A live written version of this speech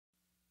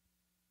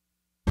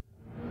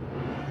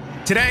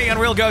Today on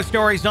Real Ghost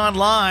Stories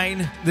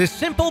Online, the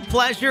simple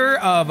pleasure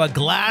of a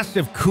glass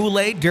of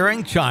Kool-Aid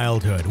during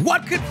childhood.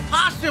 What could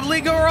possibly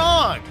go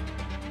wrong?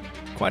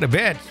 Quite a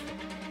bit.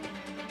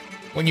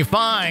 When you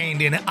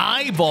find an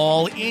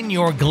eyeball in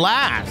your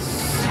glass.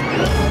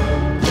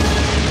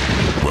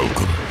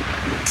 Welcome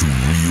to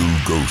Real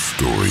Ghost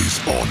Stories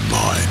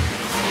Online.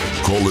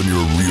 Call in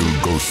your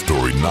real ghost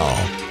story now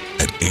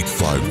at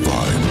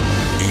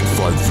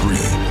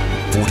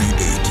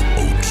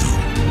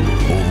 855-853-4802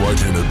 or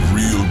write in at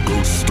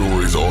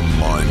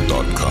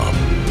realghoststoriesonline.com.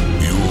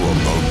 You are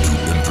about to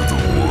enter the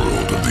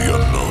world of the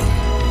unknown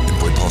and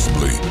quite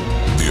possibly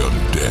the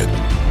undead.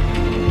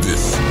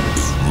 This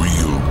is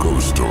Real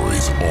Ghost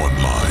Stories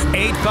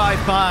Online.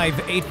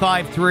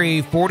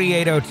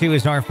 855-853-4802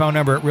 is our phone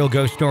number at Real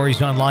Ghost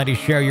Stories Online to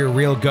share your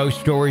real ghost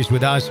stories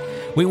with us.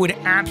 We would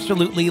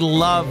absolutely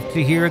love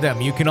to hear them.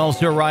 You can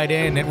also write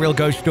in at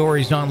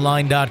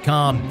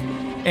realghoststoriesonline.com.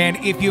 And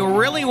if you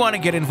really want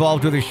to get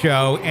involved with the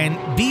show and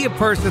be a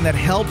person that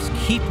helps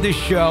keep the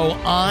show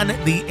on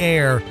the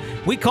air,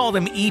 we call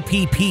them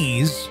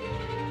EPPs,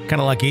 kind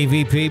of like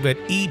EVP, but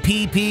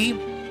EPP.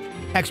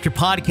 Extra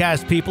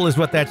Podcast People is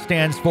what that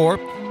stands for.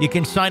 You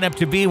can sign up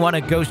to be one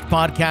at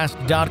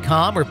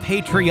ghostpodcast.com or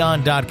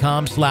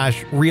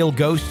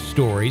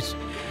patreon.com/realghoststories.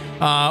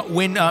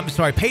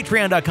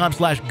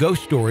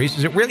 Patreon.com/ghost stories.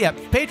 Is it really? Yeah,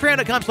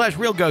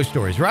 patreon.com/real ghost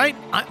stories, right?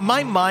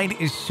 My mind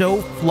is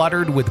so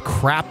fluttered with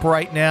crap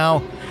right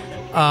now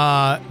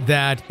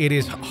that it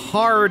is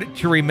hard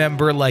to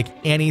remember like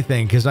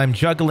anything because I'm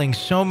juggling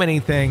so many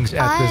things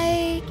at this.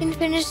 I can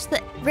finish the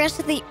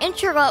rest of the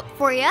intro up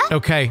for you.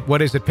 Okay,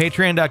 what is it?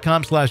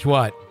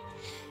 Patreon.com/what?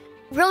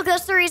 Real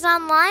Ghost Stories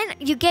Online.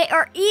 You get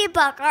our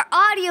ebook, our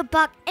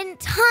audiobook, and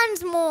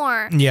tons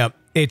more. Yep.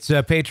 It's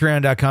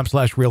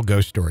patreon.com/real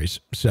ghost stories.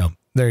 So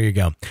there you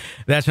go.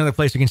 That's another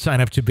place you can sign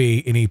up to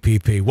be an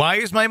EPP. Why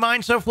is my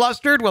mind so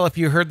flustered? Well, if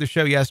you heard the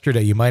show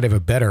yesterday, you might have a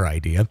better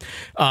idea.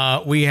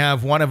 We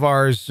have one of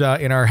ours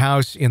in our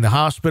house in the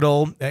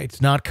hospital.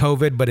 It's not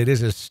COVID, but it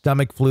is a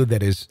stomach flu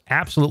that is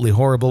absolutely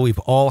horrible. We've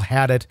all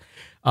had it.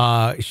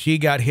 She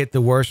got hit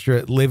the worst.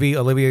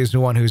 Olivia is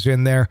the one who's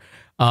in there.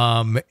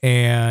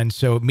 And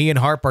so me and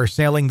Harp are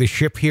sailing the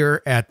ship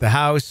here at the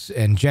house,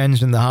 and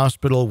Jen's in the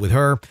hospital with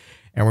her.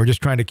 And we're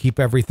just trying to keep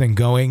everything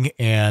going.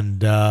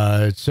 And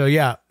so,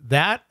 yeah,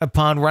 that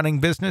upon running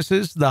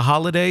businesses, the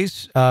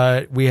holidays,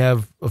 we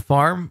have a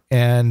farm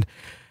and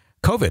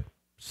COVID.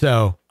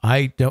 So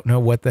I don't know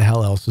what the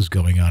hell else is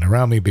going on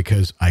around me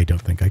because I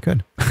don't think I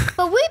could.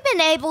 But we've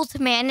been able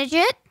to manage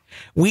it.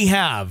 We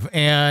have.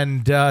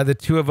 And the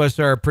two of us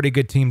are a pretty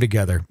good team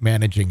together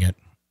managing it.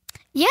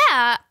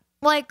 Yeah.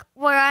 Like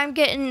where I'm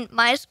getting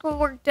my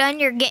schoolwork done,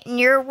 you're getting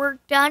your work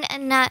done.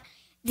 And at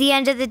the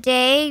end of the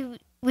day,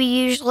 we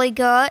usually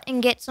go out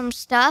and get some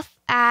stuff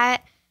at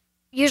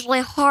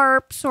usually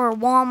Harps or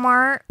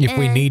Walmart. If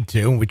we need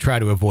to. We try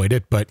to avoid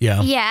it, but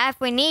yeah. Yeah,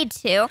 if we need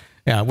to.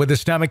 Yeah, with the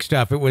stomach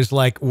stuff, it was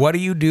like, what do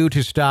you do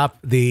to stop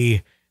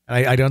the,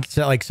 I don't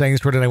like saying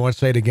this word and I won't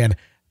say it again,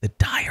 the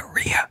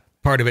diarrhea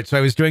part of it. So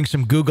I was doing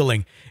some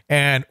Googling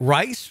and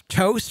rice,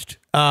 toast,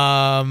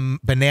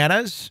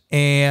 bananas,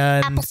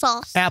 and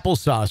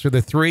applesauce are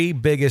the three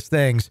biggest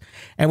things.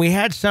 And we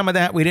had some of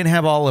that. We didn't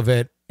have all of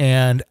it.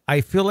 And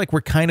I feel like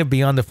we're kind of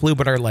beyond the flu,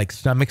 but our like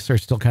stomachs are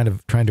still kind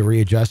of trying to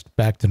readjust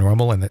back to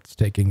normal, and that's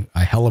taking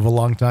a hell of a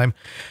long time.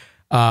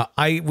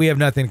 We have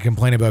nothing to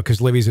complain about because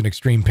Livy's in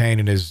extreme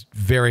pain and is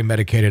very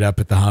medicated up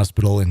at the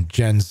hospital, and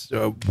Jen's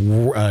a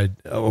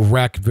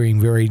wreck, being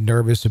very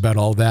nervous about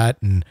all that,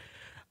 and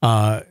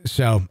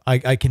so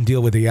I can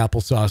deal with the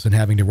applesauce and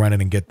having to run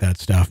in and get that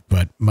stuff.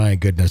 But my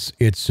goodness,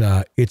 it's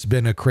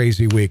been a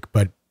crazy week,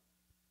 but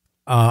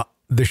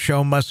the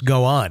show must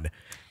go on.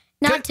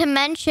 Not to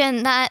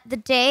mention that the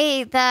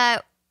day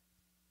that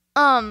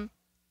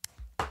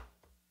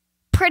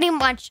pretty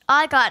much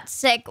I got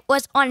sick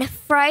was on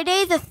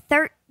Friday the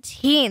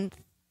 13th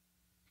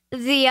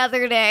the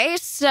other day.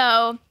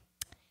 So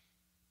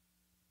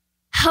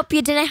hope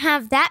you didn't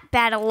have that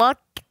bad a luck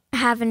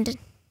having to.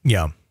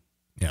 Yeah.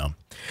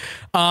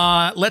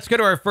 Let's go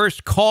to our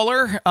first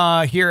caller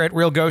here at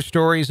Real Ghost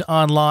Stories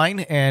Online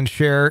and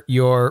share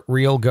your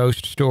real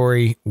ghost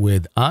story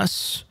with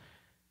us.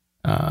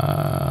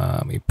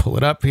 Let me pull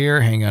it up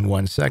here. Hang on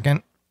one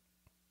second.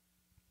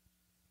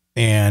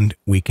 And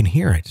we can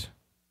hear it.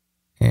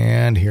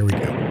 And here we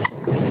go.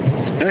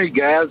 Hey,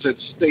 guys.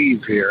 It's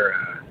Steve here.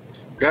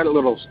 Got a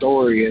little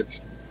story. It's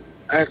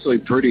actually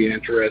pretty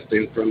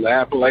interesting from the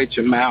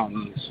Appalachian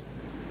Mountains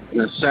in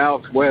the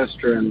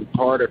southwestern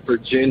part of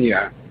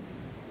Virginia.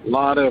 A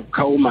lot of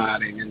coal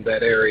mining in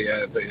that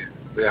area.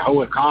 The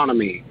whole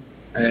economy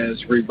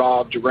has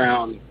revolved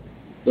around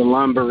the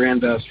lumber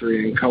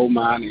industry and coal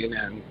mining.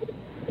 And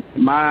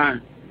my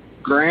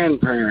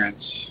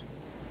grandparents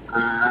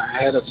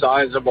had a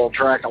sizable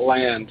tract of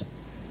land.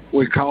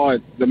 We call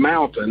it the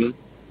Mountain.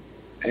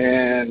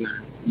 And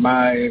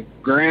my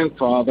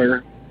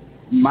grandfather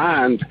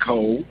mined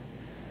coal,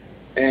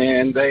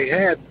 and they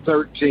had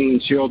 13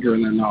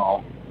 children in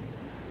all.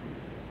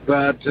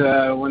 But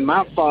when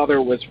my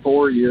father was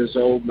 4 years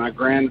old, my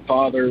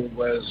grandfather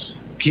was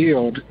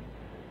killed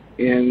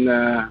in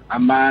a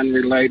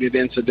mine-related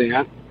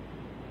incident.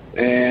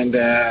 And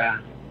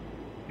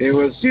it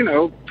was,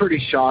 pretty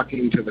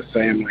shocking to the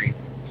family.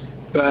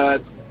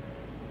 But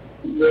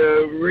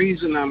the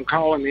reason I'm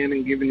calling in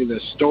and giving you the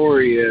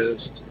story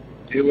is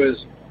it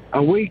was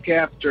a week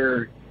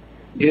after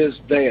his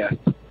death.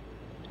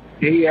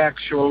 He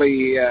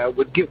actually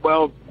would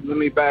let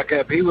me back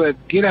up. He would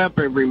get up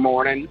every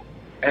morning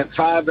at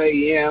 5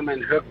 a.m.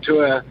 and hook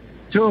to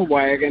a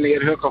wagon.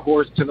 He'd hook a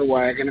horse to the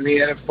wagon, and he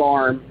had a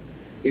farm,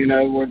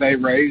 where they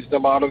raised a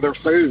lot of their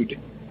food.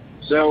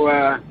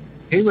 So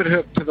he would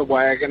hook to the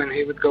wagon, and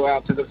he would go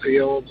out to the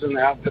fields and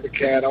out to the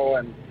cattle,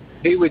 and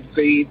he would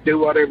feed, do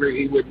whatever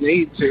he would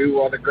need to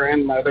while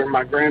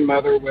my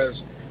grandmother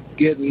was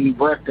getting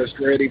breakfast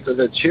ready for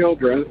the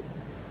children.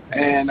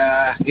 And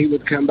he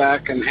would come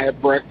back and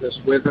have breakfast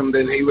with them.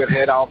 Then he would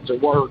head off to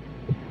work.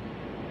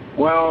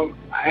 Well,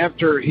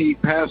 after he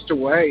passed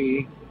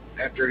away,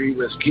 after he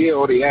was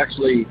killed, he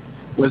actually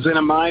was in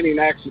a mining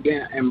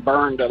accident and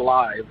burned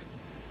alive.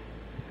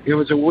 It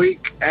was a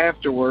week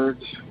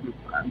afterwards.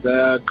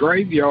 The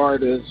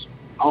graveyard is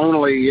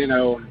only,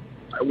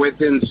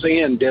 within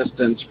seeing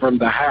distance from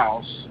the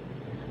house.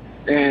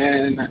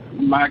 And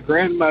my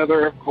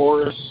grandmother, of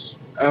course,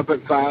 up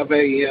at 5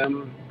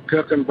 a.m.,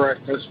 cooking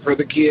breakfast for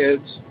the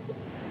kids,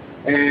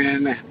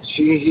 and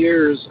she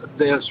hears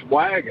this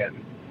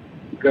wagon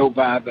go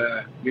by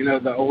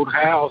the old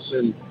house,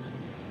 and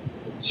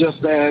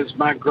just as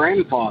my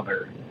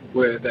grandfather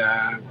would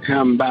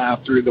come by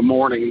through the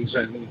mornings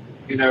and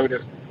to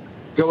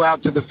go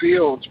out to the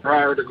fields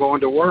prior to going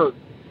to work.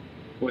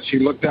 Well, she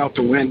looked out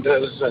the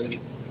windows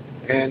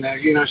and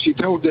she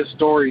told this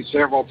story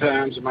several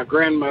times. And my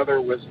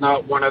grandmother was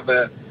not one of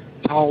the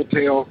tall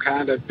tale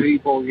kind of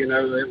people.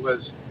 It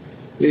was,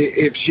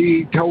 if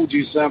she told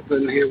you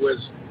something, it was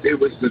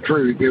the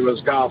truth. It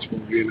was gospel.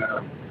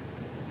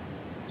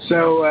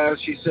 So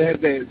she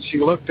said that she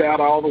looked out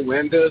all the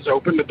windows,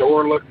 opened the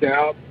door, looked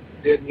out,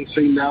 didn't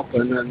see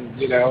nothing, and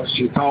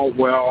she thought,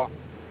 well,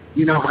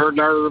 her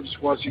nerves,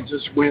 what she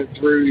just went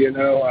through,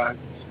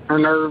 her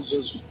nerves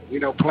is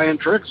playing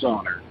tricks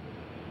on her.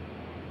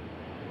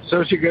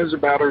 So she goes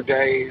about her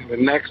day. The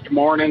next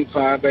morning,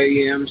 5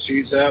 a.m.,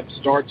 she's up,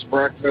 starts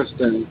breakfast,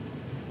 and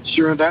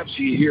sure enough,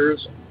 she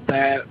hears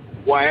that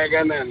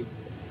wagon and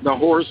the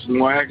horse and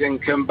wagon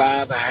come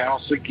by the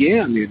house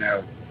again.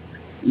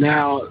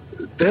 Now,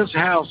 this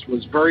house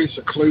was very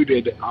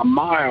secluded, a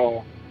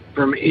mile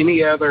from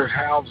any other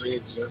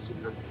housing.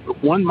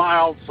 1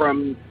 mile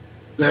from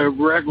the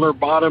regular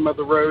bottom of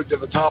the road to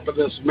the top of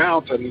this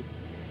mountain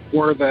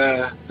where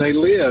they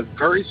live,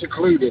 very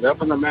secluded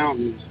up in the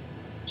mountains.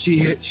 She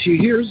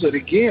hears it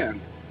again.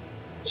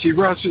 She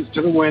rushes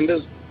to the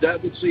windows,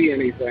 doesn't see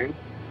anything,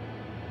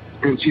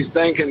 and she's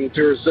thinking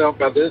to herself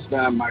by this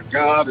time, my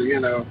God,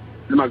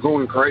 am I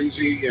going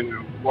crazy?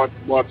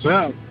 What's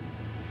up?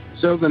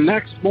 So the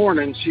next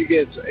morning, she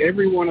gets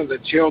every one of the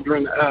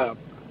children up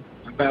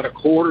about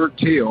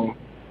 5:15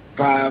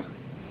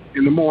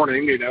 in the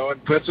morning,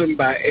 and puts them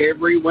by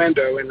every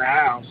window in the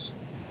house.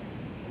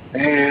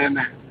 And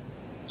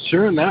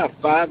sure enough,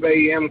 5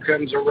 a.m.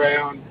 comes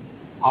around.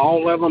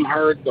 All of them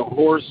heard the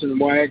horse and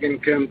wagon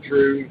come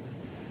through,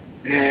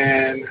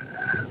 and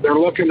they're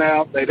looking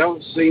out. They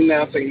don't see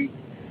nothing.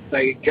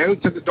 They go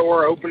to the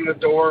door, open the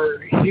door,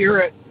 hear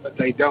it, but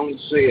they don't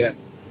see it.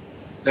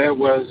 That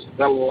was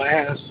the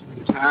last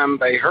time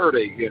they heard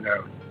it,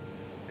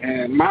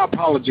 And my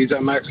apologies,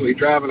 I'm actually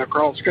driving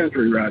across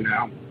country right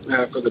now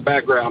for the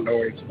background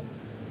noise.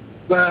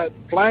 But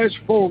flash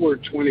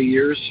forward 20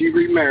 years, she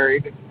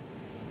remarried.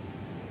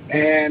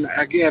 And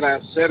again, I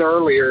said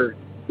earlier,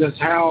 this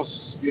house,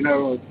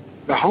 the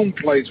home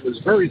place was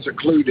very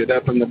secluded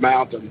up in the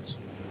mountains.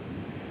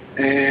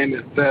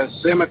 And the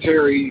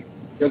cemetery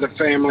for the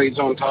family's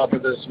on top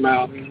of this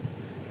mountain.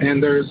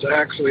 And there's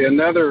actually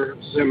another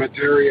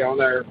cemetery on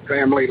their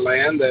family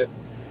land that,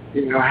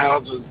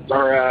 houses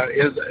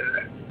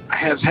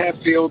has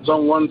Hatfields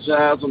on one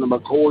side and the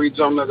McCoys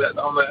on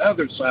the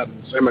other side of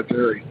the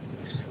cemetery.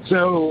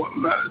 So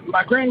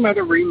my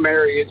grandmother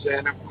remarries,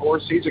 and of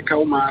course he's a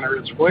coal miner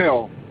as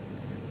well.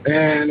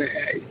 And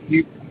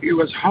it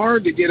was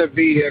hard to get a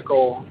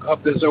vehicle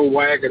up this old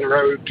wagon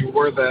road to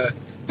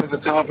the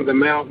top of the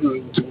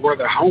mountain to where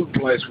the home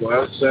place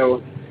was.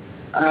 So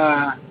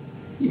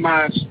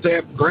my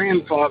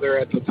step-grandfather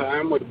at the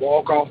time would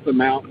walk off the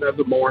mountain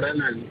every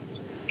morning and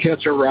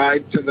catch a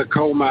ride to the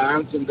coal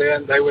mines, and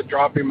then they would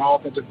drop him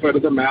off at the foot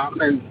of the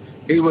mountain, and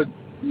he would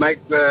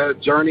make the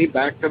journey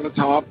back to the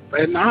top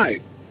at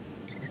night.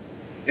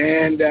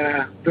 And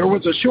there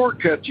was a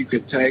shortcut you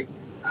could take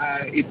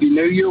if you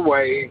knew your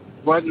way.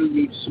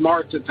 Wasn't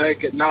smart to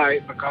take at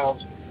night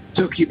because it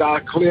took you by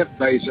a cliff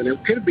face, and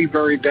it could be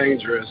very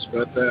dangerous.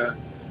 But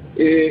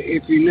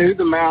if you knew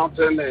the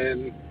mountain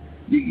and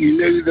you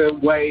knew the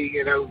way,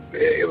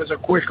 it was a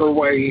quicker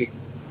way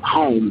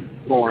home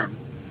for him.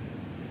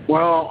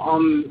 Well,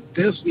 on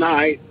this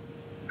night,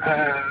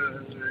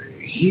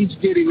 he's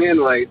getting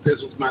in late. This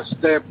is my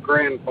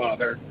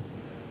step-grandfather.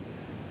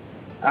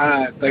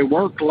 They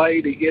work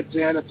late. He gets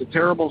in. It's a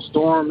terrible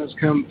storm has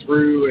come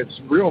through.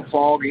 It's real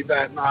foggy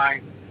that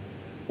night.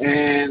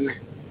 And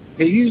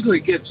he usually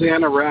gets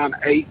in around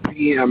 8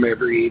 p.m.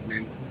 every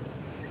evening.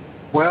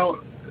 Well,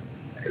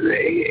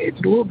 it's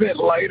a little bit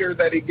later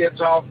that he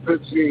gets off,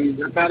 puts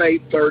in about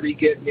 8:30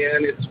 getting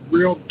in. It's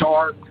real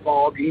dark,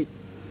 foggy.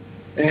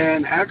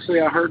 And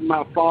actually, I heard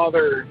my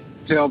father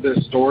tell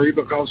this story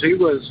because he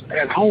was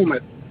at home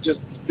at just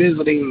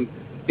visiting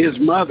his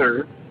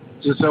mother,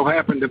 just so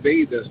happened to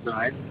be this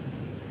night.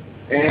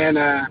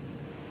 And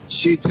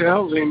she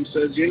tells him,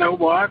 says, you know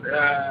what,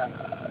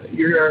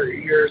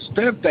 your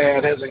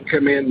stepdad hasn't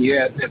come in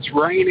yet. It's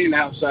raining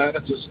outside.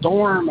 It's a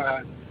storm.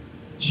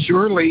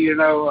 Surely,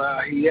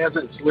 he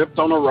hasn't slipped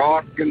on a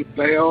rock and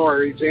fell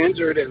or he's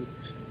injured. And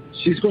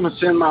she's going to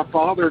send my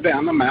father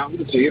down the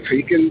mountain to see if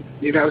he can,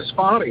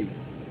 spot him.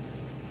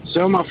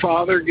 So my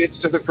father gets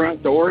to the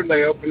front door, and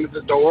they open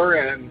the door,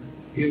 and,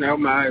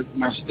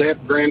 my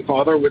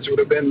step-grandfather, which would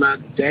have been my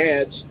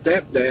dad's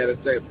stepdad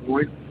at that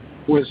point,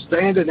 was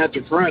standing at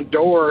the front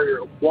door,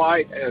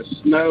 white as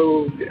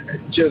snow,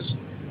 just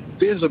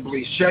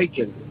visibly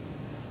shaking.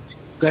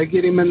 They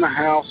get him in the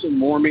house and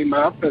warm him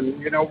up,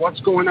 and,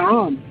 what's going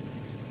on?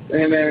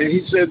 And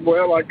he said,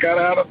 well, I got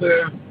out of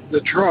the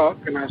truck,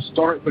 and I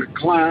start to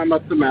climb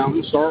up the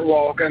mountain, start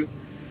walking,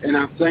 and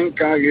I think,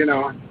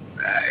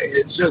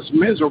 it's just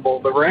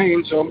miserable, the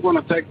rain, so I'm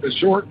going to take the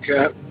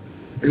shortcut,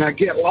 and I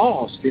get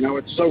lost.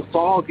 It's so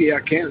foggy I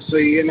can't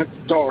see, and it's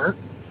dark.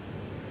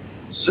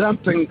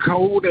 Something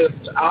cold as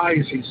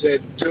ice, he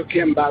said, took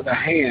him by the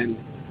hand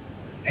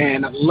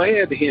and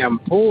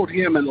pulled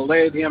him and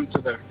led him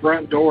to the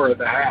front door of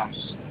the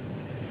house.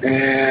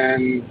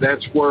 And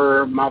that's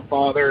where my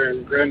father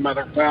and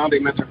grandmother found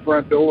him, at the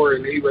front door,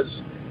 and he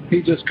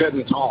just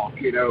couldn't talk,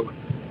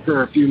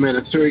 for a few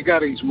minutes. So he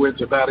got his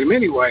wits about him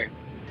anyway.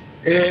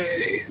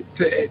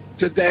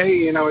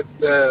 Today,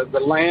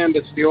 the land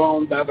is still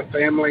owned by the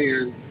family,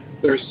 and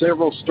there's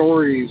several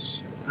stories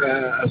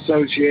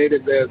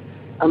associated that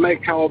I may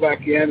call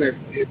back in if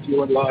you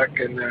would like,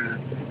 and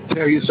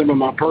tell you some of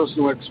my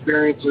personal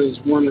experiences.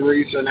 One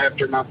reason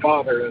after my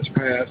father has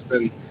passed,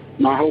 and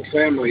my whole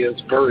family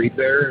is buried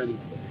there, and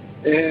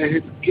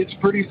it gets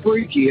pretty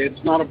freaky.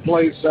 It's not a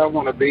place I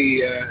want to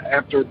be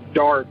after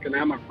dark, and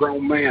I'm a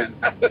grown man.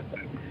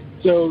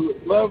 So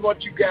love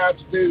what you guys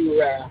do.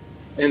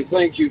 And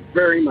thank you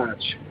very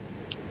much.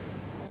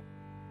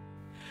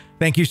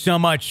 Thank you so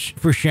much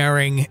for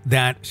sharing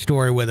that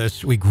story with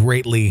us. We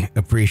greatly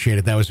appreciate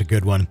it. That was a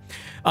good one.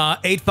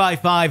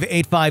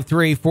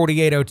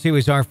 855-853-4802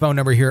 is our phone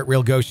number here at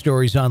Real Ghost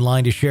Stories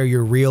Online to share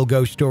your real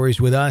ghost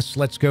stories with us.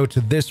 Let's go to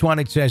this one.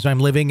 It says,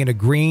 I'm living in a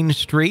green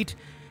street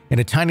in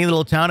a tiny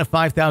little town of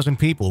 5,000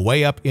 people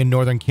way up in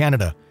northern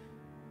Canada.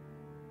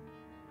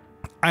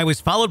 I was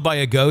followed by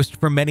a ghost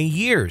for many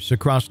years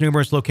across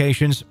numerous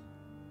locations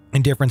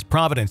in different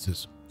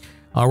provinces.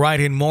 I'll write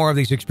in more of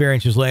these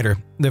experiences later.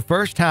 The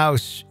first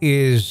house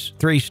is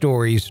 3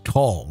 stories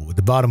tall, with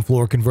the bottom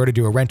floor converted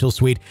to a rental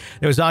suite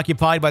that was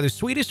occupied by the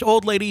sweetest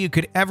old lady you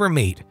could ever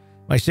meet.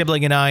 My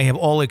sibling and I have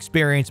all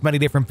experienced many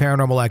different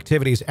paranormal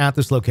activities at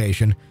this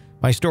location.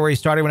 My story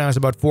started when I was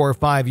about 4 or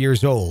 5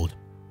 years old.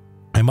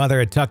 My mother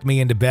had tucked me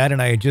into bed,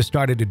 and I had just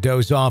started to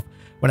doze off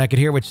when I could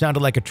hear what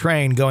sounded like a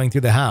train going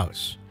through the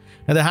house.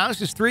 Now, the house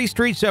is 3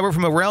 streets over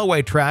from a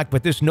railway track,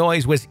 but this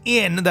noise was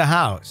in the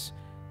house.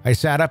 I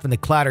sat up and the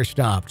clatter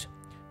stopped.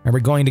 I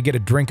remember going to get a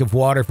drink of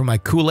water from my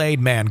Kool-Aid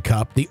Man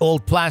cup, the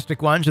old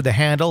plastic ones with the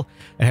handle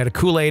that had a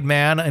Kool-Aid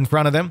Man in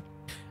front of them.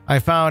 I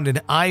found an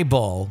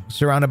eyeball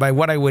surrounded by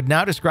what I would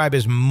now describe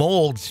as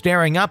mold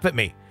staring up at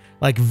me,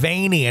 like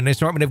veiny and an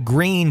assortment of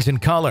greens in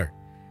color.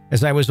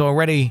 As I was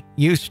already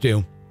used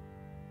to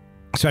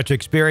such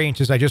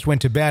experiences, I just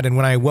went to bed, and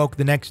when I woke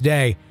the next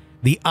day,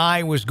 the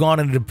eye was gone,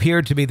 and it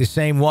appeared to be the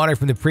same water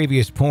from the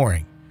previous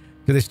pouring.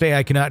 To this day,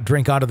 I cannot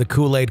drink out of the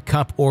Kool-Aid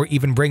cup or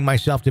even bring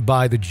myself to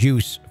buy the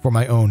juice for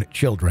my own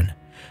children.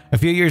 A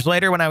few years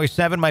later, when I was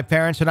 7, my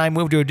parents and I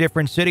moved to a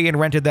different city and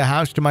rented the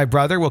house to my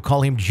brother. We'll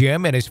call him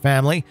Jim, and his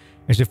family.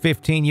 There's a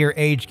 15-year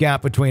age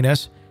gap between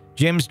us.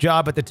 Jim's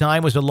job at the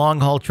time was a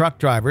long-haul truck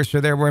driver, so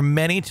there were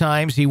many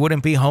times he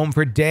wouldn't be home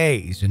for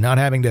days, and not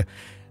having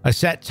a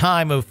set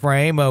time of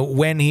frame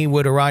when he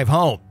would arrive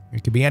home.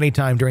 It could be any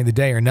time during the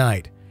day or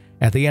night.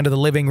 At the end of the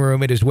living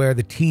room, it is where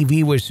the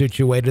TV was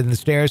situated, and the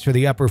stairs for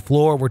the upper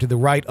floor were to the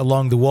right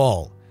along the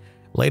wall.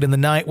 Late in the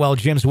night, while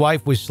Jim's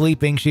wife was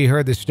sleeping, she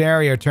heard the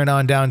stereo turn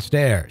on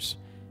downstairs.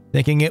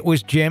 Thinking it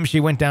was Jim, she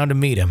went down to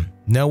meet him.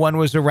 No one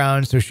was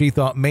around, so she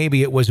thought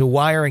maybe it was a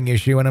wiring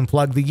issue and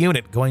unplugged the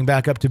unit, going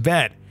back up to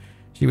bed.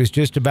 She was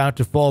just about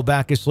to fall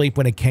back asleep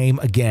when it came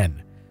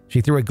again.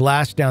 She threw a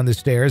glass down the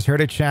stairs,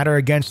 heard it chatter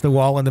against the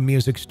wall, and the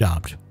music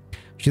stopped.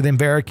 She then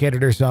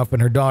barricaded herself in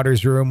her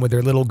daughter's room with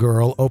her little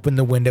girl, opened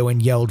the window,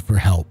 and yelled for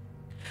help.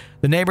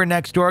 The neighbor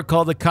next door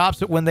called the cops,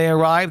 but when they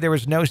arrived, there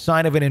was no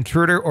sign of an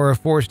intruder or a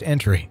forced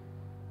entry.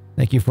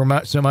 Thank you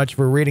so much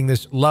for reading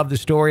this. Love the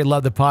story.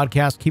 Love the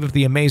podcast. Keep up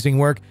the amazing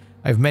work.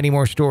 I have many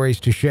more stories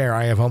to share.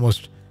 I have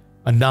almost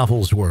a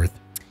novel's worth.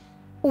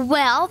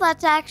 Well,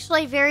 that's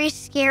actually very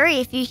scary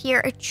if you hear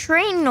a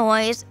train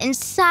noise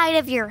inside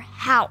of your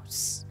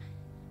house.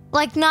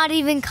 Like not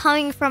even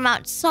coming from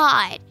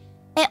outside.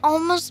 It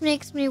almost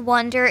makes me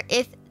wonder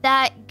if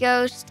that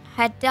ghost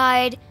had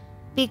died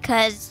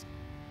because,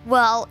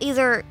 well,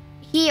 either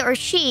he or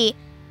she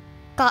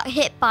got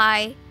hit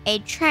by a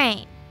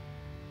train.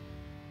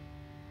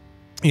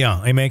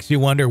 Yeah, it makes you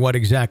wonder what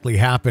exactly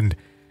happened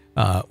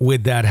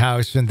with that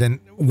house. And then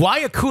why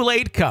a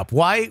Kool-Aid cup?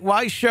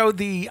 Why show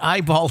the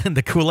eyeball in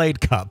the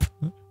Kool-Aid cup?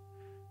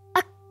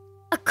 A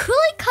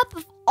Kool-Aid cup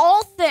of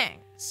all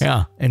things.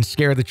 Yeah, and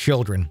scare the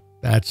children.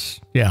 That's,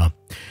 yeah.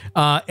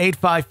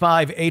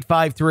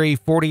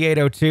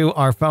 855-853-4802,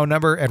 our phone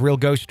number at Real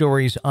Ghost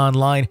Stories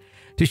Online.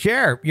 To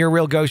share your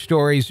real ghost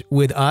stories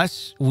with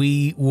us,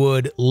 we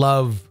would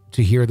love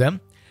to hear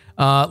them.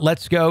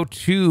 Let's go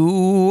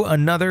to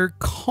another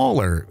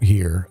caller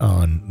here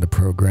on the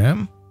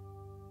program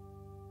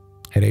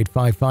at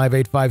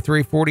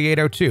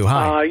 855-853-4802.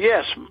 Hi.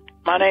 Yes,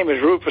 my name is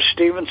Rufus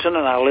Stevenson,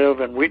 and I live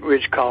in Wheat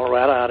Ridge,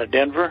 Colorado, out of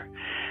Denver.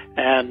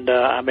 And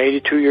I'm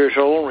 82 years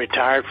old,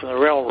 retired from the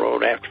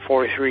railroad after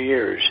 43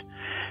 years.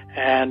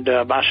 And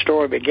my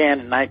story began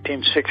in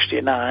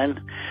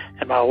 1969,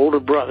 and my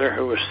older brother,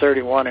 who was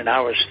 31 and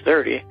I was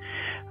 30,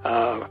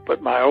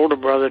 but my older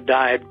brother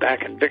died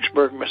back in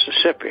Vicksburg,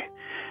 Mississippi.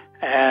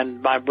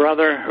 And my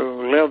brother,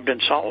 who lived in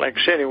Salt Lake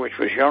City, which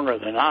was younger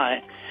than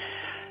I,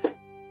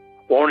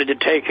 wanted to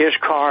take his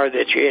car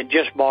that he had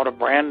just bought, a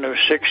brand new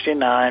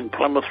 69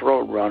 Plymouth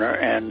Roadrunner,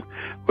 and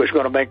was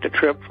going to make the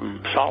trip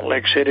from Salt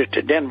Lake City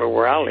to Denver,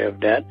 where I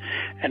lived at,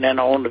 and then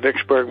on to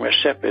Vicksburg,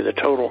 Mississippi. The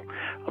total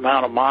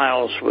amount of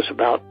miles was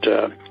about,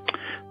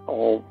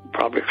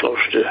 probably close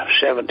to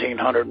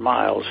 1,700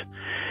 miles.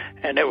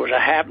 And it was a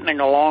happening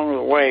along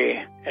the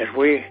way as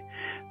we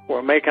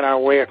were making our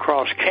way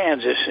across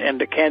Kansas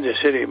into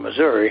Kansas City,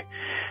 Missouri.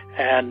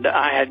 And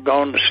I had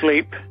gone to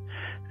sleep,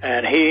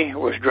 and he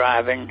was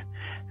driving,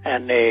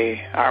 and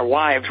our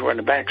wives were in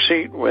the back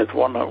seat with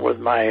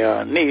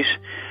my niece,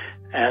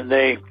 and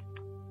they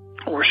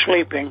were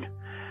sleeping.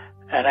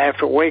 And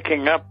after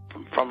waking up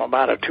from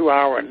about a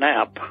 2-hour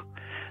nap,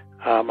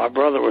 my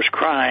brother was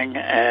crying,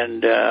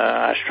 and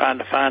I was trying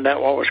to find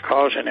out what was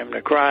causing him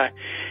to cry,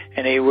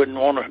 and he didn't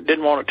want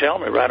to tell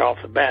me right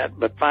off the bat.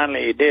 But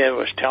finally he did,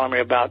 was telling me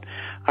about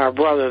our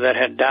brother that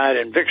had died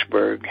in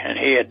Vicksburg, and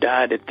he had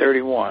died at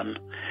 31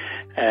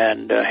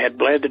 and had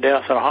bled to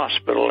death in a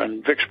hospital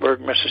in Vicksburg,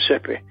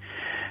 Mississippi.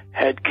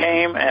 Had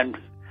came and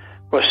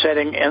was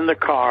sitting in the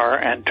car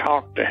and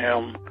talked to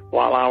him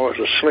while I was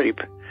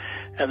asleep.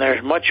 And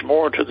there's much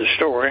more to the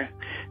story.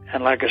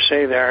 And like I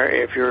say there,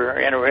 if you're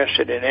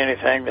interested in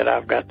anything that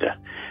I've got to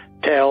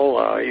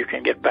tell, you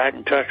can get back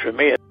in touch with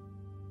me.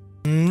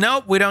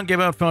 Nope, we don't give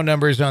out phone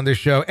numbers on this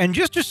show. And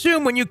just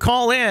assume when you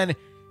call in,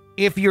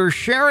 if you're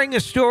sharing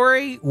a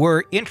story,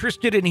 we're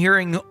interested in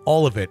hearing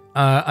all of it.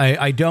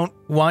 I don't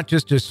want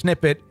just a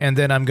snippet and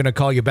then I'm going to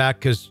call you back,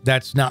 because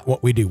that's not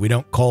what we do. We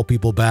don't call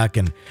people back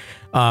and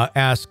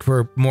ask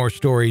for more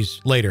stories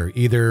later.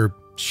 Either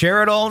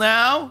share it all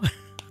now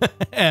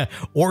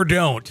or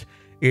don't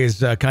is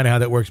kind of how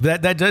that works.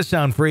 But that does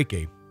sound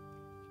freaky.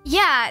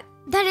 Yeah,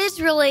 that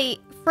is really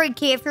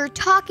freaky if you're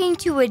talking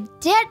to a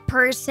dead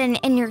person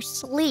in your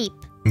sleep.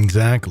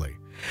 Exactly.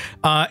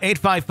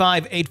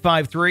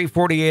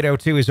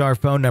 855-853-4802 is our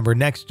phone number.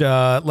 Next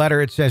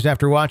letter, it says,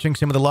 after watching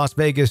some of the Las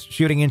Vegas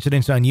shooting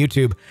incidents on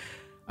YouTube,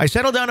 I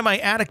settled down in my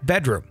attic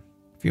bedroom.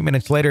 A few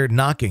minutes later,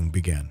 knocking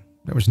began.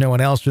 There was no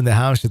one else in the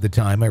house at the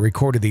time. I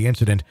recorded the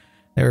incident.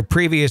 There were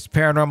previous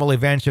paranormal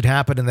events that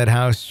happened in that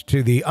house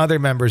to the other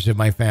members of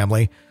my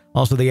family.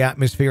 Also, the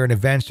atmosphere and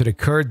events that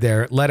occurred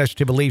there led us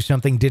to believe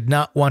something did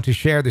not want to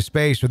share the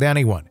space with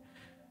anyone.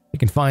 You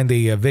can find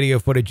the video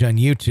footage on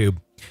YouTube.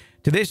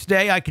 To this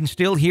day, I can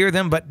still hear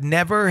them, but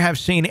never have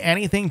seen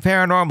anything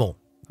paranormal.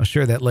 I'll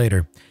share that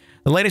later.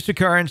 The latest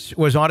occurrence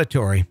was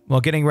auditory.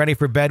 While getting ready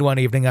for bed one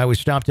evening, I was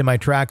stopped in my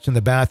tracks in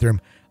the bathroom.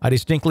 I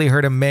distinctly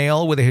heard a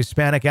male with a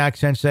Hispanic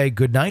accent say,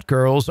 "Good night,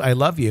 girls. I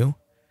love you."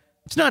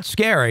 It's not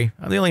scary.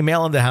 I'm the only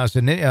male in the house.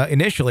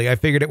 Initially, I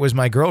figured it was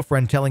my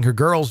girlfriend telling her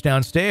girls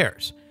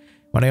downstairs.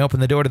 When I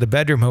opened the door to the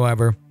bedroom,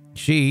 however,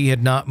 she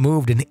had not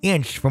moved an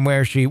inch from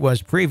where she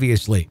was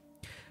previously.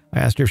 I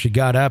asked her if she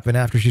got up, and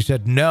after she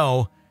said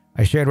no,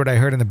 I shared what I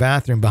heard in the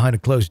bathroom behind a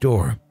closed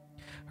door.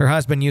 Her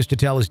husband used to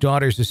tell his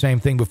daughters the same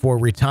thing before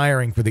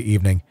retiring for the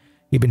evening.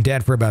 He'd been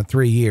dead for about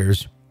 3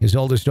 years. His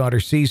oldest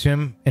daughter sees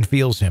him and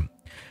feels him.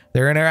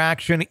 Their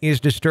interaction is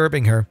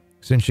disturbing her.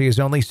 Since she is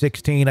only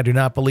 16, I do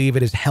not believe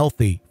it is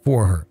healthy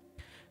for her.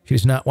 She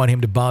does not want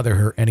him to bother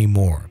her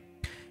anymore.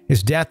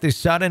 His death is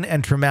sudden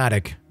and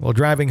traumatic. While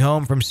driving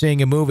home from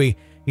seeing a movie,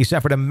 he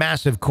suffered a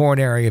massive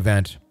coronary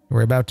event.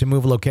 We're about to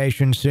move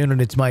location soon,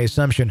 and it's my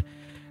assumption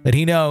that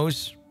he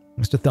knows.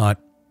 Just a thought.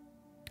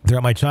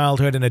 Throughout my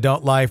childhood and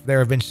adult life, there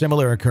have been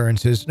similar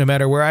occurrences. No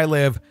matter where I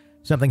live,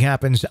 something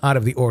happens out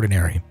of the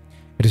ordinary.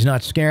 It does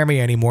not scare me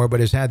anymore,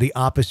 but has had the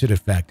opposite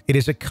effect. It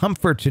is a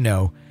comfort to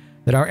know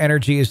that our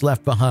energy is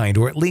left behind,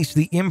 or at least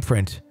the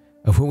imprint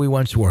of who we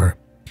once were.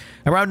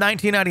 Around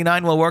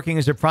 1999, while working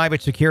as a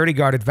private security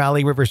guard at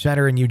Valley River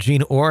Center in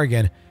Eugene,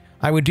 Oregon,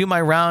 I would do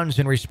my rounds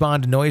and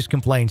respond to noise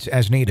complaints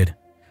as needed.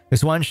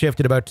 This one shift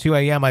at about 2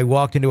 a.m., I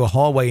walked into a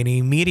hallway and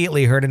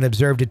immediately heard and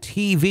observed a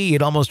TV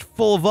at almost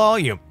full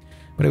volume,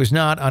 but it was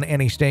not on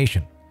any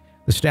station.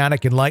 The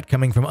static and light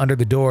coming from under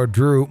the door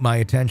drew my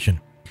attention.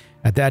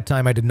 At that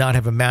time, I did not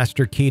have a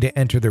master key to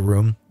enter the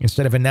room.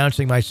 Instead of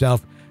announcing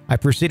myself, I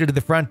proceeded to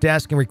the front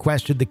desk and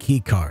requested the key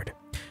card.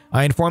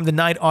 I informed the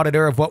night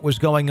auditor of what was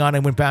going on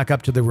and went back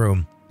up to the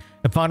room.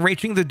 Upon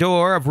reaching the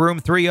door of room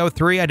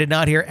 303, I did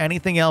not hear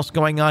anything else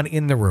going on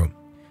in the room.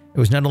 It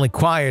was not only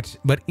quiet,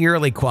 but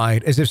eerily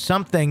quiet, as if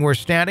something were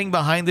standing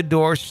behind the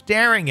door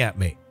staring at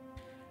me.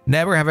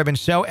 Never have I been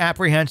so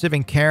apprehensive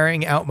in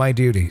carrying out my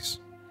duties.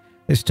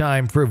 This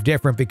time proved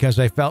different because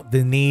I felt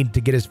the need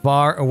to get as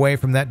far away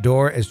from that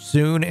door as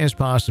soon as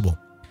possible.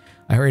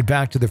 I hurried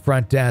back to the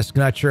front desk,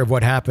 not sure of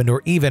what happened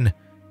or even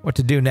what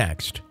to do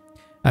next.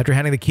 After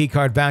handing the key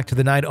card back to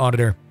the night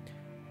auditor,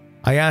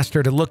 I asked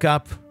her to look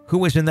up who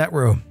was in that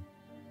room.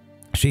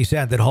 She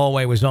said that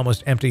hallway was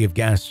almost empty of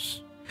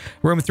guests.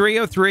 Room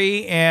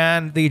 303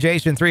 and the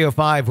adjacent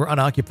 305 were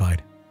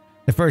unoccupied.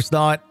 The first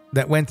thought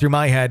that went through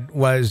my head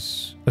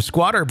was a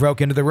squatter broke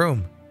into the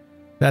room.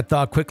 That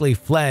thought quickly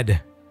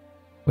fled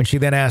when she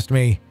then asked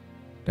me,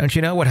 "Don't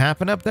you know what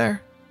happened up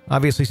there?"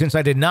 Obviously, since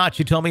I did not,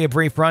 she told me a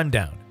brief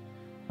rundown.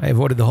 I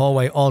avoided the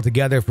hallway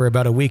altogether for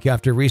about a week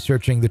after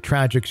researching the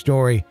tragic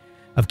story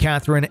of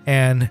Catherine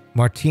Ann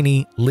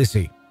Martini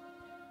Lissy.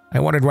 I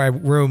wondered why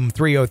room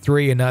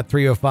 303 and not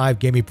 305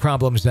 gave me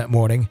problems that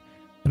morning.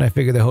 And I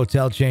figured the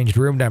hotel changed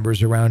room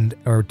numbers around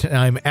or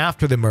time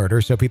after the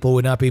murder so people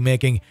would not be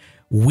making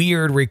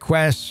weird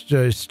requests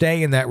to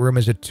stay in that room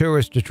as a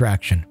tourist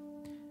attraction.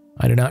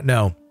 I do not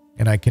know,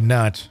 and I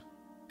cannot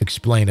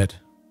explain it.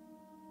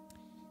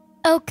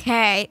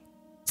 Okay,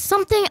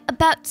 something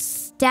about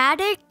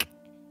static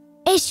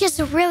is just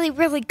really,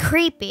 really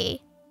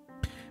creepy.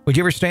 Would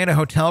you ever stay in a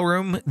hotel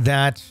room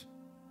that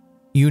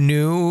you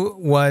knew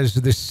was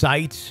the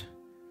site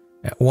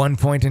at one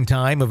point in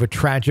time of a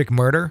tragic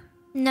murder?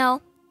 No.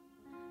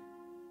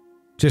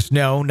 Just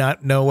no,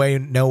 not no way,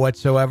 no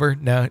whatsoever.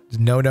 No.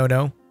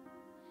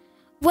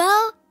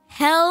 Well,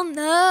 hell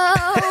no.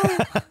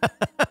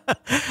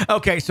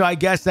 Okay, so I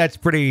guess that's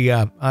pretty,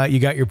 you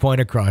got your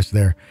point across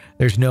there.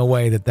 There's no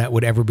way that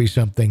would ever be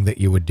something that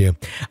you would do.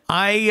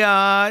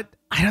 I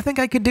don't think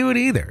I could do it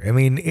either. I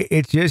mean,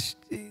 it's just,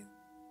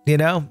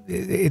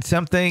 it's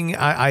something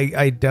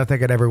I don't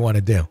think I'd ever want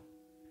to do.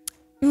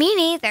 Me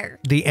neither.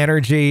 The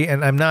energy,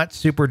 and I'm not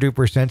super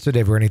duper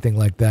sensitive or anything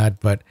like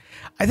that, but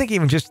I think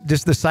even just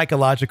the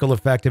psychological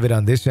effect of it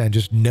on this end,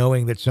 just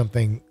knowing that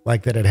something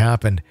like that had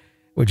happened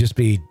would just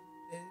be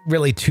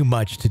really too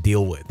much to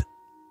deal with.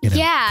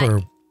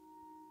 Yeah.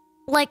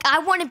 Like, I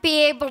want to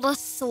be able to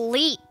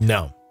sleep.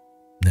 No.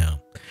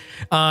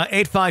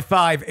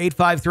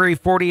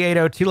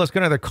 855-853-4802. Let's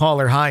go to another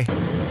caller. Hi.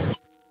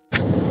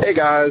 Hey,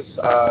 guys.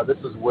 This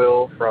is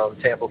Will from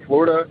Tampa,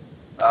 Florida.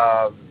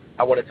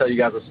 I want to tell you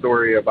guys a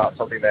story about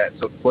something that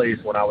took place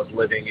when I was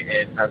living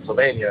in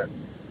Pennsylvania.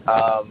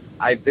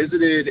 I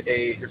visited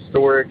a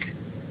historic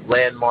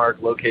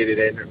landmark located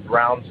in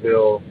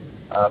Brownsville,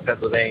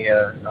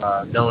 Pennsylvania,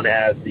 known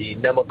as the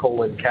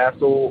Nemacolin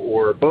Castle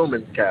or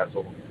Bowman's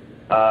Castle.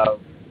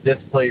 This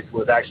place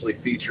was actually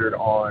featured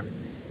on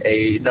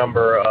a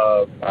number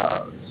of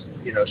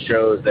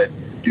shows that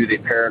do the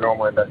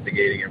paranormal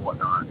investigating and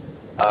whatnot.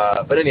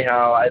 But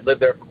anyhow, I lived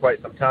there for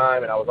quite some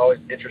time, and I was always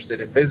interested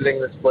in visiting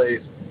this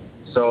place.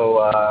 So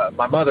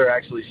my mother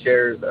actually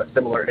shares a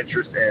similar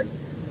interest in,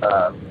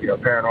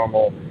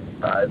 paranormal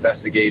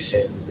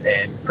investigations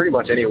and pretty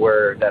much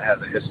anywhere that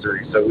has a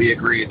history. So we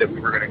agreed that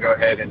we were going to go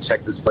ahead and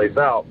check this place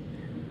out.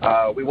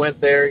 We went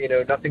there,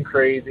 nothing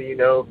crazy,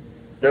 no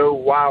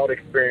wild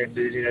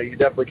experiences. You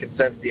definitely can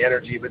sense the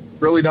energy, but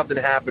really nothing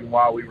happened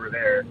while we were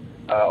there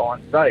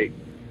on site.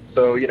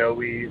 So,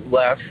 we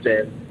left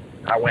and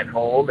I went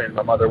home and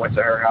my mother went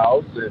to her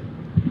house and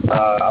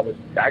I was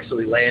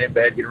actually laying in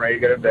bed, getting ready to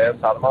go to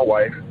bed, talking to my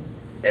wife,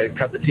 and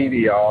cut the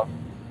TV off.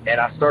 And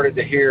I started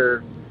to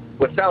hear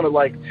what sounded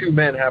like two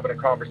men having a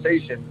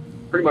conversation,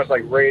 pretty much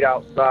like right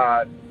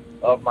outside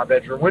of my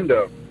bedroom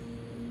window.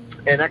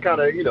 And that kind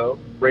of,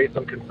 raised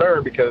some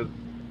concern because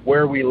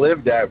where we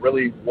lived at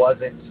really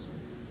wasn't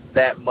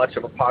that much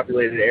of a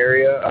populated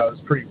area. It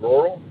was pretty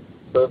rural.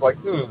 So it's like,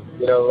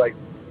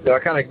 I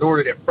kind of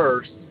ignored it at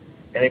first,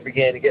 and it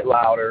began to get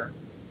louder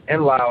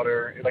and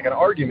louder, like an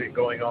argument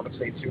going on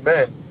between two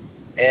men.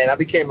 And I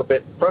became a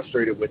bit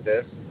frustrated with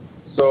this.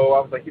 So I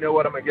was like, you know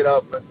what, I'm going to get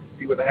up and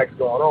see what the heck's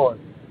going on.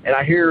 And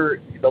I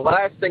hear, the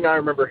last thing I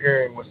remember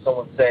hearing was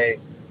someone say,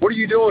 "What are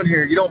you doing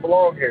here? You don't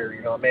belong here."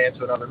 A man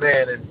to another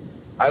man. And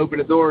I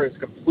opened the door and it's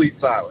complete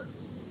silence.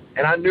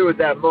 And I knew at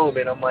that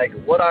moment, I'm like,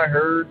 what I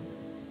heard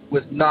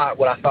was not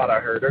what I thought I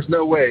heard. There's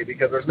no way,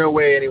 because there's no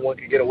way anyone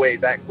could get away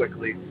that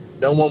quickly.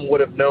 No one would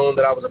have known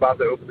that I was about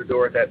to open the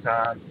door at that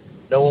time.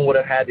 No one would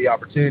have had the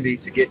opportunity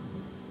to get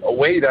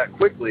away that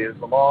quickly.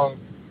 It's a long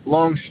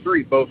long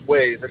street both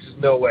ways. There's just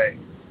no way.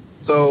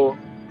 So,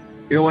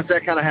 you know, once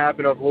that kind of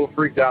happened, I was a little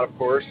freaked out, of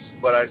course,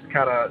 but I just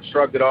kind of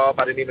shrugged it off.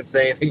 I didn't even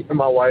say anything to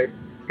my wife,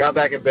 got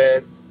back in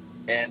bed,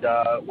 and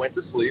went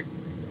to sleep.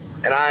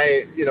 And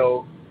I, you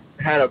know,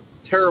 had a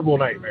terrible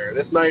nightmare.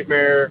 This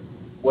nightmare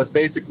was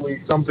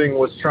basically something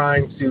was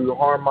trying to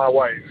harm my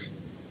wife.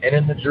 And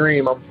in the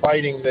dream, I'm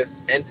fighting this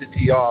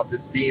entity off,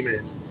 this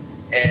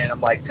demon. And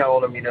I'm like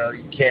telling him, you know,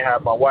 you can't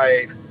have my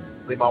wife,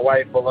 leave my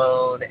wife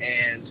alone.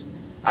 And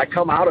I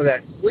come out of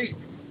that sleep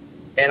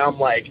and I'm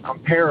like, I'm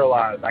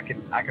paralyzed. I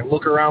can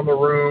look around the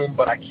room,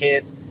 but I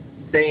can't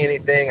say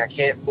anything. I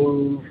can't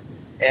move.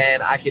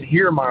 And I can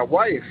hear my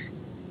wife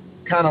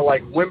kind of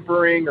like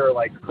whimpering or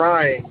like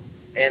crying.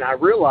 And I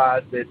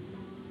realized that,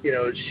 you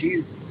know,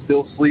 she's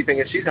still sleeping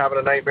and she's having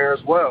a nightmare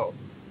as well.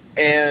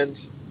 And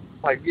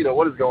like, you know,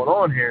 what is going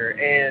on here?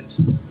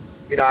 And,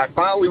 you know, I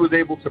finally was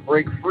able to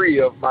break free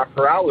of my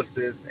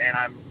paralysis, and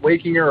I'm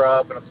waking her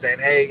up and I'm saying,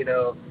 hey, you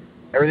know,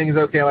 everything is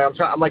okay. Like,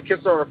 I'm like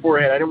kissing her on her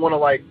forehead. I didn't want to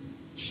like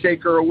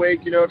shake her awake,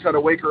 you know, try to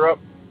wake her up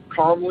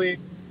calmly.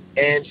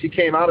 And she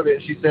came out of it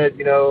and she said,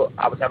 you know,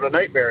 I was having a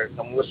nightmare.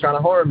 Someone was trying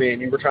to harm me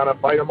and you were trying to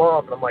fight them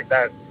off. And I'm like,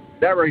 that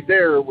right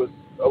there was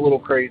a little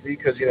crazy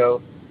because, you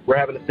know, we're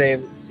having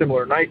the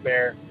similar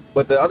nightmare.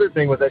 But the other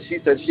thing was that she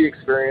said she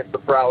experienced the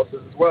paralysis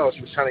as well.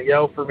 She was trying to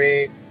yell for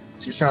me.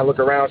 She was trying to look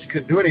around. She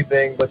couldn't do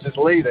anything but just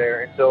lay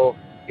there until,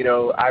 you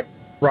know, I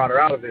brought her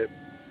out of it.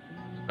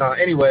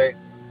 Anyway,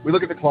 we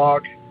look at the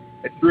clock.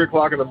 It's 3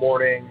 o'clock in the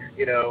morning.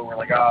 You know, we're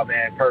like, oh,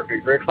 man,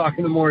 perfect. 3 o'clock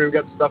in the morning. We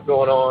got some stuff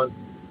going on.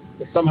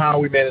 But somehow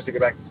we managed to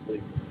get back to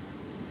sleep.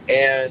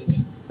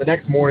 And the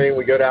next morning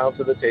we go down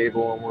to the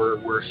table and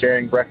we're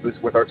sharing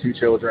breakfast with our 2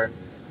 children.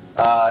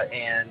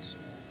 And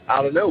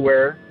out of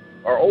nowhere,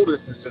 our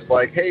oldest is just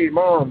like, hey,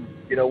 Mom,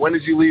 you know, when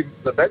did you leave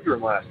the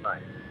bedroom last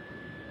night?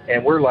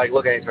 And we're like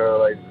looking at each other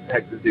like, what the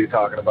heck is this dude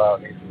talking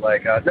about? And he's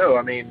like, no,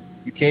 I mean,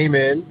 you came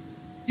in,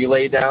 you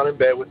laid down in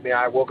bed with me.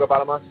 I woke up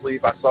out of my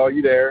sleep. I saw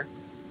you there.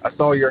 I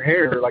saw your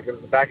hair, like it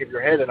was the back of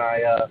your head. And I,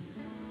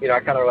 you know, I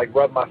kind of like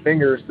rubbed my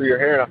fingers through your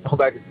hair and I fell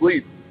back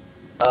asleep.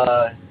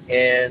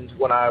 And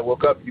when I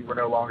woke up, you were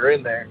no longer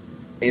in there.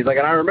 And he's like,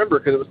 and I remember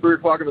because it was 3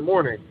 o'clock in the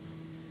morning.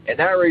 And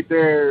that right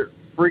there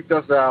freaked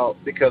us out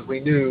because we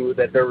knew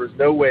that there was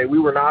no way we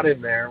were not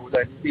in there,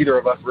 that either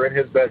of us were in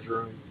his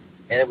bedroom.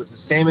 And it was the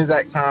same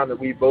exact time that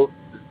we both,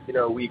 you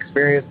know, we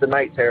experienced the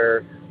night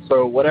terror.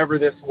 So whatever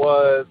this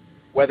was,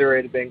 whether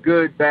it had been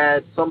good,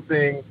 bad,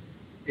 something,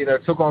 you know,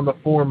 took on the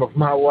form of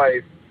my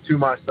wife to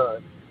my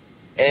son.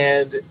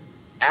 And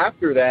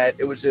after that,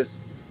 it was just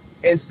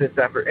instance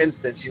after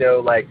instance, you know,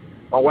 like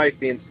my wife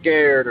being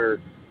scared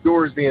or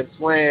doors being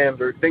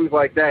slammed or things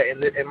like that.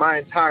 And in my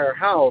entire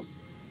house,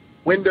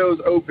 windows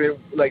open,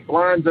 like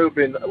blinds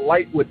open,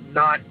 light would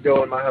not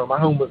go in my home. My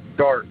home was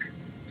dark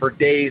for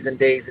days and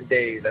days and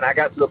days. And I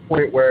got to the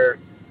point where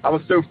I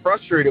was so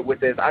frustrated with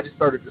this, I just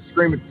started to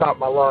scream at the top of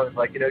my lungs,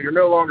 like, you know, you're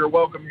no longer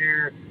welcome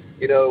here.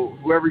 You know,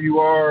 whoever you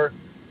are,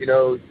 you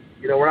know,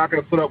 we're not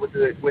going to put up with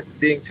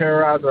being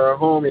terrorized in our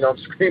home. You know, I'm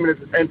screaming at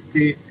this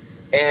entity.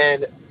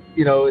 And,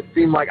 you know, it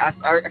seemed like, I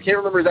can't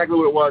remember exactly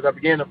what it was. I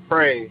began to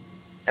pray.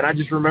 And I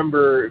just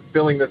remember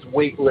feeling this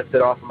weight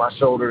lifted off of my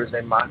shoulders,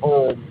 and my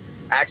home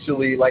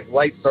actually, like,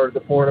 light started to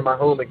pour into my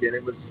home again.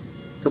 It was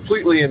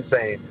completely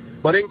insane.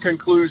 But in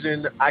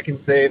conclusion, I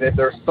can say that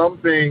there's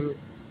something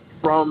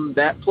from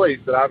that place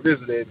that I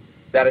visited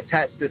that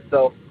attached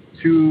itself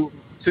to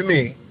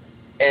me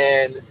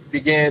and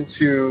began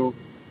to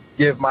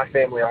give my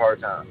family a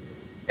hard time.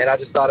 And I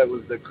just thought it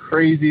was the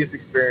craziest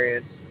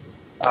experience,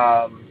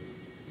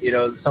 you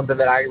know, something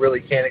that I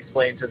really can't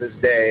explain to this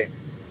day.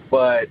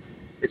 But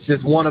it's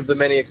just one of the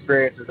many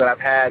experiences that I've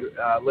had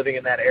living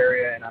in that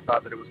area, and I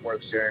thought that it was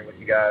worth sharing with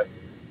you guys.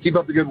 Keep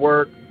up the good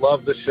work.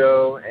 Love the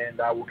show, and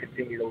I will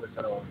continue to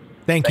listen on.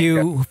 Thank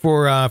you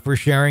for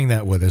sharing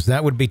that with us.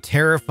 That would be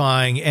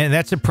terrifying, and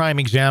that's a prime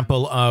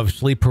example of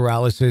sleep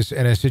paralysis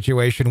in a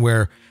situation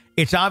where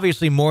it's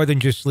obviously more than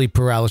just sleep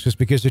paralysis,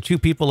 because the 2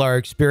 people are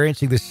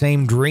experiencing the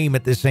same dream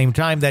at the same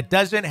time. That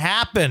doesn't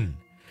happen.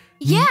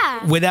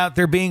 Yeah. Without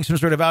there being some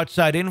sort of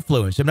outside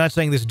influence. I'm not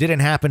saying this didn't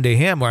happen to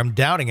him, or I'm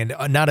doubting it.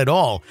 Not at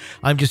all.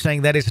 I'm just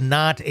saying that is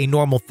not a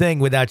normal thing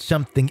without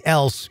something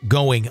else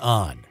going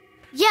on.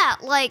 Yeah,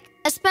 like,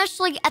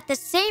 especially at the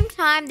same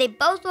time, they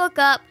both woke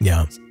up.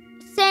 Yeah.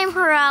 Same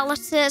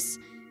paralysis,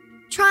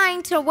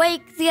 trying to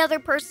wake the other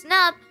person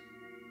up,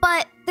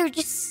 but they're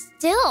just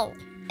still,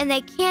 and they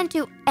can't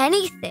do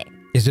anything.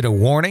 Is it a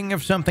warning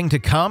of something to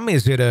come?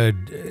 Is it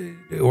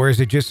or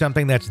is it just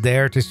something that's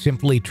there to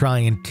simply try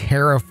and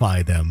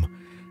terrify them?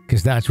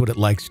 Because that's what it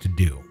likes to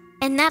do.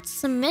 And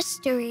that's the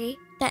mystery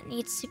that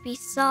needs to be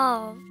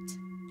solved.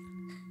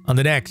 On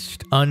the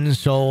next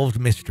Unsolved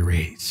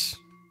Mysteries.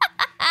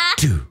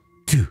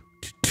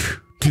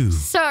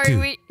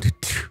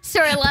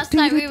 Sorry, last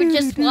night we would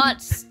just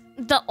watch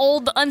the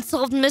old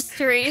Unsolved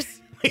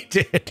Mysteries. We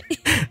did.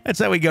 That's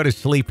how we go to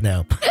sleep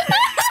now.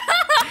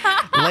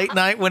 Late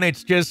night when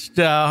it's just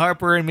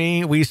Harper and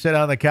me, we sit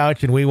on the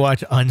couch and we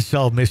watch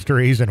Unsolved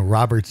Mysteries and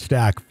Robert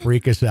Stack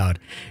freak us out.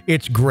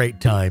 It's great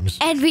times.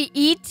 And we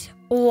eat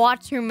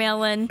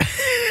watermelon.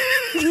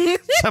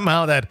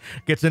 Somehow that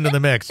gets into the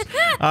mix.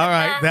 All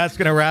right, that's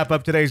going to wrap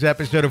up today's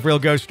episode of Real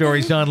Ghost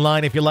Stories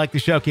Online. If you like the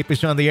show, keep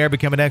us on the air,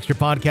 become an extra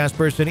podcast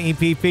person,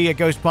 EPP at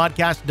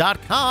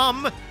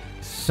ghostpodcast.com.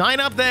 Sign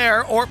up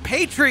there, or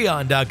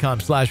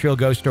patreon.com/Real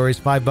Ghost Stories.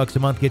 $5 a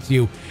month gets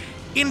you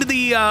into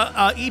the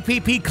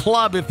EPP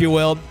club, if you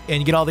will, and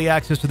you get all the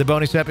access to the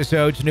bonus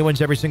episodes, new ones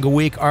every single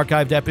week,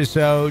 archived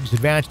episodes,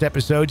 advanced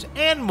episodes,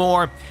 and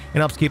more. It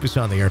helps keep us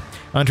on the air.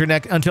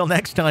 Until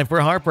next time, for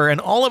Harper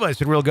and all of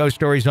us at Real Ghost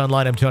Stories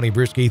Online, I'm Tony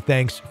Bruschi.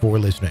 Thanks for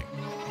listening.